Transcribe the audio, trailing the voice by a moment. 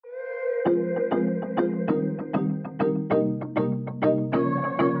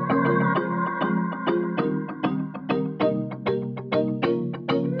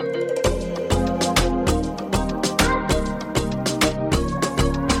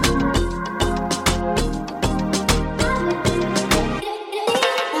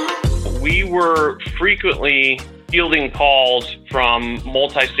frequently fielding calls from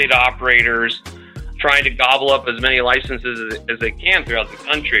multi-state operators trying to gobble up as many licenses as they can throughout the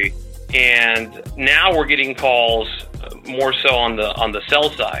country. And now we're getting calls more so on the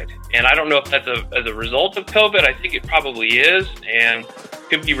sell side. And I don't know if that's as a result of COVID. I think it probably is, and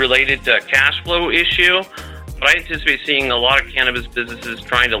could be related to a cash flow issue. But I anticipate seeing a lot of cannabis businesses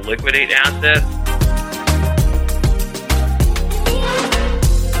trying to liquidate assets.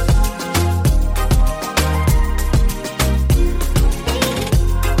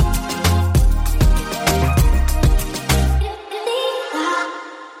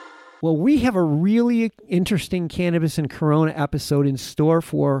 Well, we have a really interesting Cannabis and Corona episode in store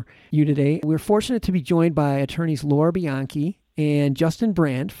for you today. We're fortunate to be joined by attorneys Laura Bianchi and Justin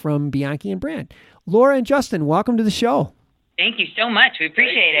Brand from Bianchi & Brand. Laura and Justin, welcome to the show. Thank you so much. We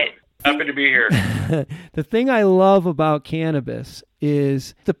appreciate it. Happy to be here. The thing I love about cannabis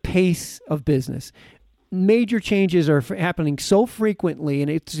is the pace of business. Major changes are happening so frequently,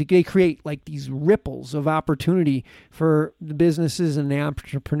 and they create like these ripples of opportunity for the businesses and the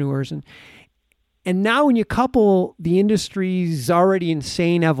entrepreneurs. And now when you couple the industry's already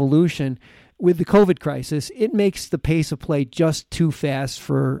insane evolution with the COVID crisis, it makes the pace of play just too fast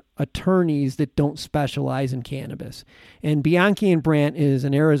for attorneys that don't specialize in cannabis. And Bianchi & Brand is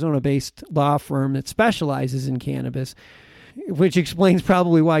an Arizona-based law firm that specializes in cannabis, which explains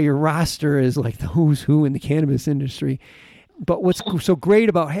probably why your roster is like the who's who in the cannabis industry. But what's so great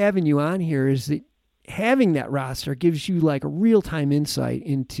about having you on here is that having that roster gives you like a real-time insight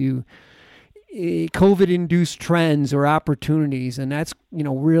into COVID-induced trends or opportunities. And that's,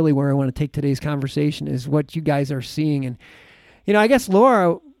 really where I want to take today's conversation is what you guys are seeing. And, I guess,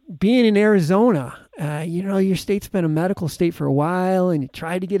 Laura, being in Arizona, your state's been a medical state for a while, and you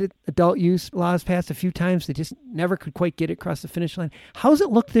tried to get adult use laws passed a few times. They just never could quite get it across the finish line. How's it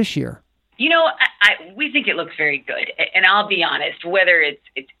look this year? We think it looks very good. And I'll be honest, whether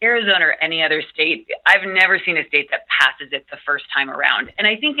it's Arizona or any other state, I've never seen a state that passes it the first time around. And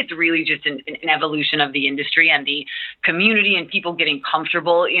I think it's really just an evolution of the industry and the community and people getting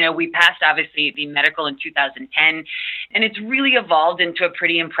comfortable. We passed, obviously, the medical in 2010, and it's really evolved into a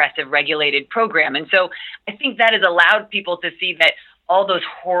pretty impressive regulated program. And so I think that has allowed people to see that all those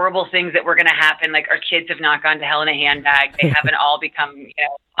horrible things that were going to happen, like our kids have not gone to hell in a handbag. They haven't all become,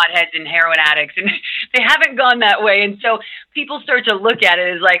 potheads and heroin addicts, and they haven't gone that way. And so people start to look at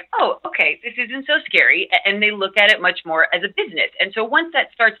it as like, oh, okay, this isn't so scary. And they look at it much more as a business. And so once that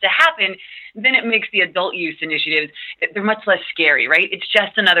starts to happen, then it makes the adult use initiatives, they're much less scary, right? It's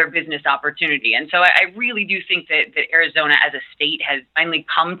just another business opportunity. And so I really do think that Arizona as a state has finally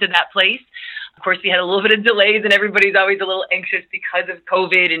come to that place. Of course, we had a little bit of delays, and everybody's always a little anxious because of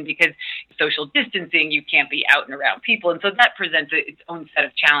COVID and because social distancing, you can't be out and around people. And so that presents its own set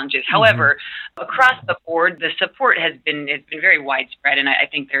of challenges. However, across the board, the support has been very widespread, and I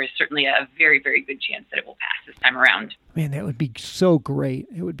think there is certainly a very, very good chance that it will pass this time around. Man, that would be so great.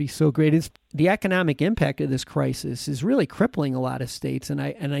 It would be so great. The economic impact of this crisis is really crippling a lot of states, and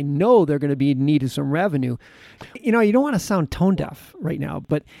I know they're going to be in need of some revenue. You don't want to sound tone deaf right now,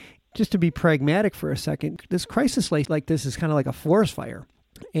 but just to be pragmatic for a second, this crisis like this is kind of like a forest fire.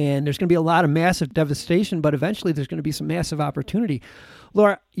 And there's going to be a lot of massive devastation, but eventually there's going to be some massive opportunity.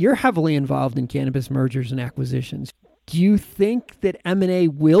 Laura, you're heavily involved in cannabis mergers and acquisitions. Do you think that M&A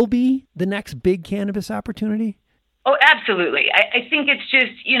will be the next big cannabis opportunity? Oh, absolutely. I think it's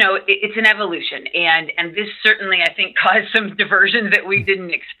just, it's an evolution. And this certainly, I think, caused some diversions that we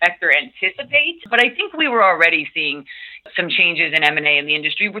didn't expect or anticipate. But I think we were already seeing some changes in M&A in the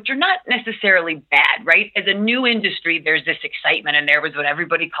industry, which are not necessarily bad, right? As a new industry, there's this excitement, and there was what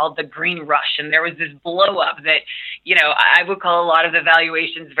everybody called the green rush. And there was this blow up that, I would call a lot of the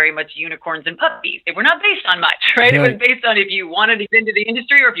valuations very much unicorns and puppies. They were not based on much, right? It was based on if you wanted to get into the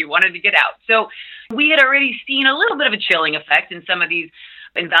industry or if you wanted to get out. So we had already seen a little bit of a chilling effect in some of these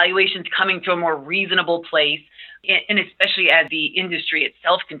valuations coming to a more reasonable place, and especially as the industry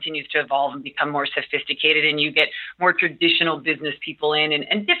itself continues to evolve and become more sophisticated, and you get more traditional business people in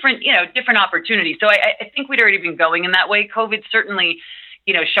and different opportunities. So I think we'd already been going in that way. COVID certainly,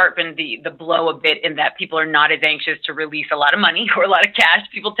 sharpened the blow a bit in that people are not as anxious to release a lot of money or a lot of cash.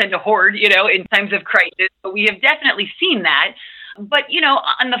 People tend to hoard, in times of crisis. But we have definitely seen that. But,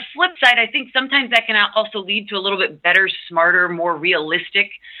 on the flip side, I think sometimes that can also lead to a little bit better, smarter, more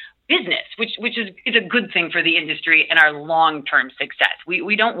realistic business, which is a good thing for the industry and our long-term success.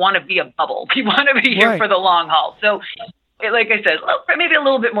 We don't want to be a bubble. We want to be here for the long haul. So, like I said, maybe a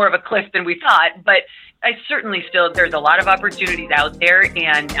little bit more of a cliff than we thought, but I certainly there's a lot of opportunities out there,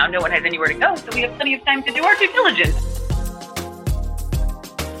 and now no one has anywhere to go, so we have plenty of time to do our due diligence.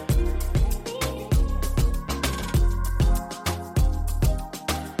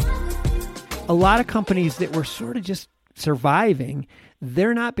 a lot of companies that were sort of just surviving,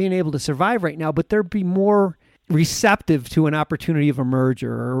 they're not being able to survive right now, but they'll be more receptive to an opportunity of a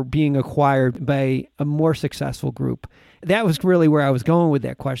merger or being acquired by a more successful group. That was really where I was going with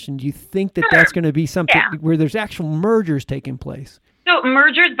that question. Do you think that that's going to be something where there's actual mergers taking place? So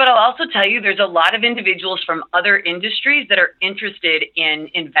mergers, but I'll also tell you there's a lot of individuals from other industries that are interested in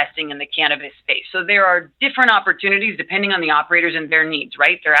investing in the cannabis space. So there are different opportunities depending on the operators and their needs,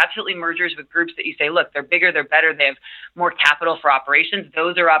 right? There are absolutely mergers with groups that you say, look, they're bigger, they're better, they have more capital for operations.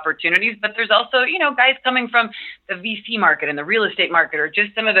 Those are opportunities. But there's also, guys coming from the VC market and the real estate market, or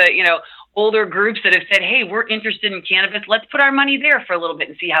just some of the, older groups that have said, hey, we're interested in cannabis. Let's put our money there for a little bit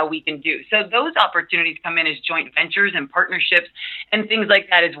and see how we can do. So those opportunities come in as joint ventures and partnerships and things like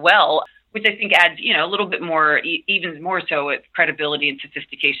that as well, which I think adds, a little bit more, even more so with credibility and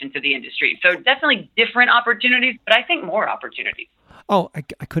sophistication to the industry. So definitely different opportunities, but I think more opportunities. Oh, I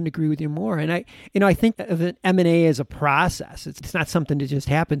couldn't agree with you more. And I think of an M&A as a process. It's not something that just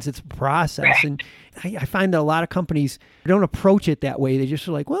happens. It's a process. Right. And I find that a lot of companies don't approach it that way. They just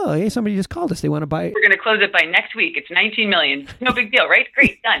are like, well, hey, somebody just called us. They want to buy it. We're going to close it by next week. It's $19 million. No big deal, right?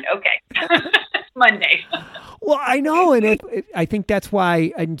 Great, done. Okay. Monday. Well, I know. And I think that's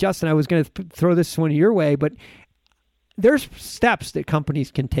why, and Justin, I was going to throw this one your way, but there's steps that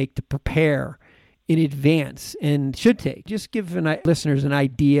companies can take to prepare in advance and should take. Just give listeners an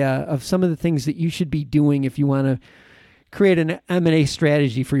idea of some of the things that you should be doing if you want to create an M&A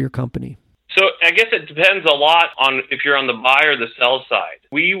strategy for your company. So I guess it depends a lot on if you're on the buy or the sell side.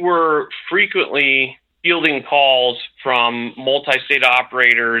 We were frequently fielding calls from multi-state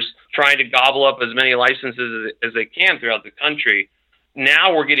operators trying to gobble up as many licenses as they can throughout the country.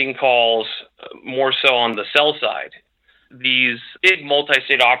 Now we're getting calls more so on the sell side. These big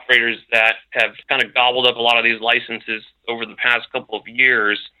multi-state operators that have kind of gobbled up a lot of these licenses over the past couple of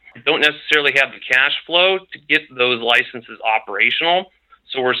years don't necessarily have the cash flow to get those licenses operational.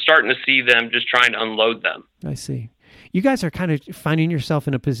 So we're starting to see them just trying to unload them. I see. You guys are kind of finding yourself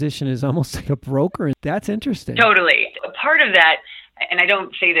in a position as almost like a broker. That's interesting. Totally. A part of that, and I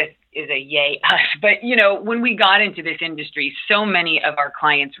don't say this is a yay us, but when we got into this industry, so many of our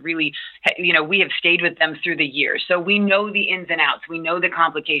clients really, we have stayed with them through the years. So we know the ins and outs, we know the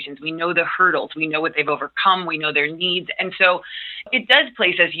complications, we know the hurdles, we know what they've overcome, we know their needs. And so it does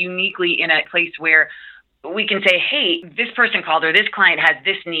place us uniquely in a place where we can say, hey, this person called or this client has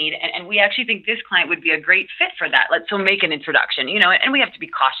this need, and we actually think this client would be a great fit for that. Let's make an introduction, and we have to be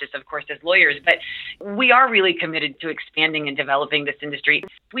cautious, of course, as lawyers, but we are really committed to expanding and developing this industry.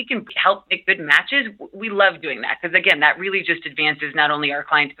 If we can help make good matches, we love doing that because, again, that really just advances not only our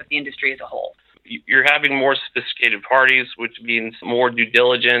clients, but the industry as a whole. You're having more sophisticated parties, which means more due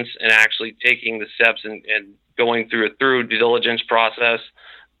diligence and actually taking the steps and going through a thorough due diligence process.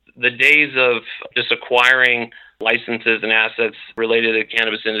 The days of just acquiring licenses and assets related to the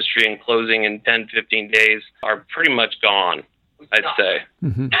cannabis industry and closing in 10, 15 days are pretty much gone, I'd say,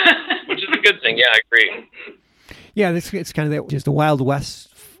 which is a good thing. Yeah, I agree. Yeah, it's kind of just the Wild West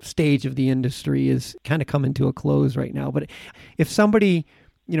stage of the industry is kind of coming to a close right now. But if somebody,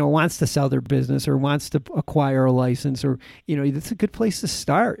 wants to sell their business or wants to acquire a license or, it's a good place to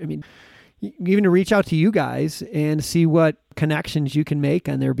start. I mean, even to reach out to you guys and see what connections you can make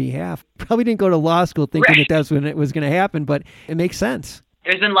on their behalf. Probably didn't go to law school thinking that that's when it was going to happen, but it makes sense.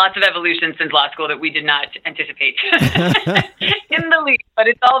 There's been lots of evolution since law school that we did not anticipate in the least, but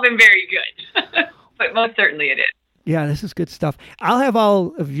it's all been very good. But most certainly it is. Yeah, this is good stuff. I'll have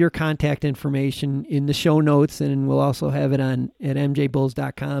all of your contact information in the show notes, and we'll also have it at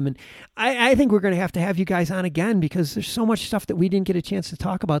mjbulls.com. And I think we're going to have you guys on again because there's so much stuff that we didn't get a chance to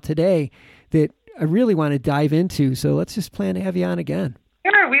talk about today that I really want to dive into. So let's just plan to have you on again.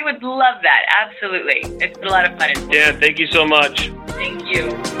 Sure, we would love that. Absolutely. It's been a lot of fun. Yeah, thank you so much. Thank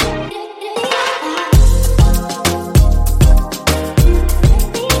you.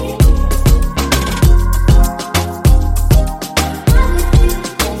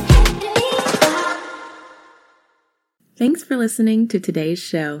 Thanks for listening to today's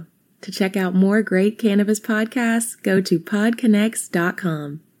show. To check out more great cannabis podcasts, go to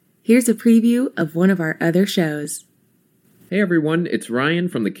podconnects.com. Here's a preview of one of our other shows. Hey everyone, it's Ryan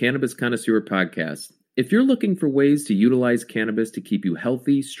from the Cannabis Connoisseur Podcast. If you're looking for ways to utilize cannabis to keep you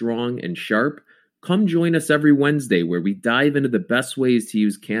healthy, strong, and sharp, come join us every Wednesday where we dive into the best ways to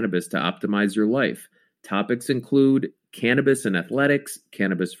use cannabis to optimize your life. Topics include cannabis and athletics,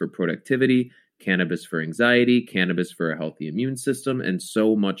 cannabis for productivity, cannabis for anxiety, cannabis for a healthy immune system, and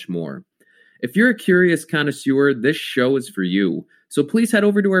so much more. If you're a curious connoisseur, this show is for you. So please head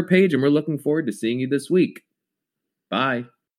over to our page, and we're looking forward to seeing you this week. Bye.